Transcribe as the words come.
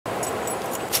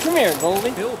here, Goldie.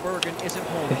 Bill Bergen isn't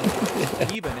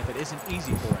home, even if it isn't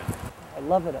easy for him. I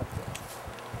love it up there.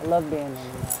 I love being on the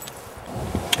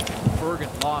mountain. Bergen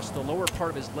lost the lower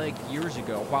part of his leg years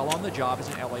ago while on the job as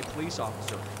an LA police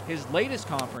officer. His latest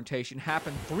confrontation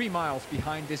happened 3 miles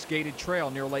behind this gated trail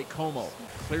near Lake Como,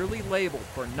 clearly labeled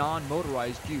for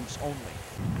non-motorized use only.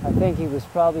 I think he was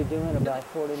probably doing about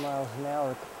 40 miles an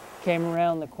hour. Came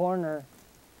around the corner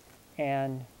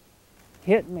and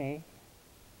hit me,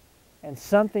 and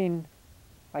something,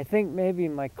 I think maybe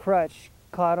my crutch,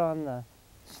 caught on the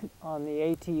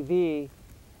ATV,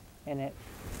 and it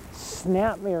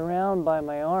snapped me around by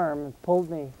my arm and pulled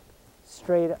me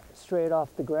straight off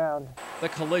the ground. The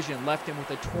collision left him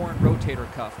with a torn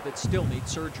rotator cuff that still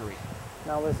needs surgery.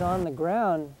 And I was on the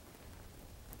ground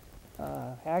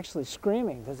actually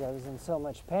screaming because I was in so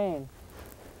much pain,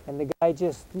 and the guy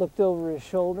just looked over his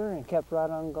shoulder and kept right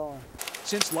on going.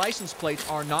 Since license plates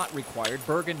are not required,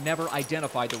 Bergen never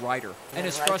identified the rider, and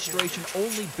his frustration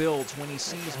only builds when he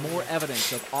sees more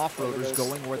evidence of off-roaders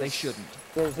going where they shouldn't.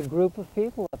 There's a group of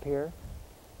people up here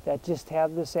that just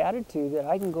have this attitude that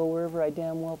I can go wherever I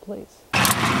damn well please.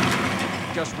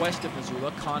 Just west of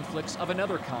Missoula, conflicts of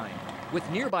another kind. With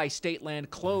nearby state land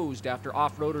closed after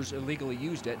off-roaders illegally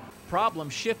used it,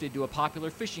 problems shifted to a popular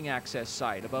fishing access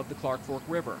site above the Clark Fork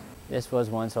River. This was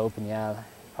once open, yeah.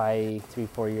 Probably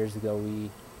 3-4 years ago we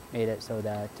made it so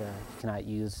that you cannot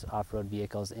use off-road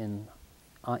vehicles in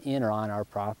or on our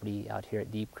property out here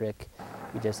at Deep Creek.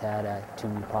 We just had too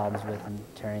many problems with them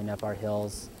tearing up our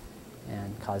hills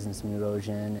and causing some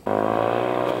erosion.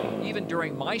 Even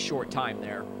during my short time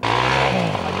there,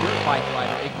 a dirt bike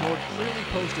rider ignored clearly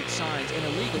posted signs and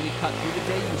illegally cut through the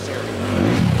day use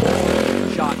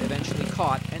area. Shot eventually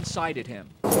caught and cited him.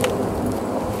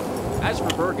 As for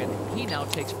Bergen, he now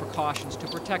takes precautions to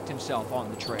protect himself on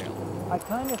the trail. I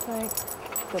kind of think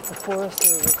that the Forest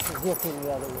Service is looking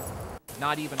the other way.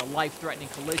 Not even a life-threatening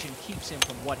collision keeps him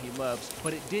from what he loves,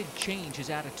 but it did change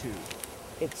his attitude.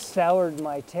 It soured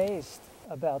my taste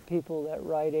about people that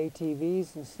ride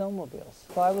ATVs and snowmobiles.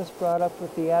 I was brought up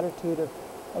with the attitude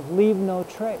of leave no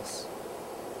trace,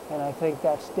 and I think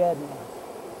that's dead now.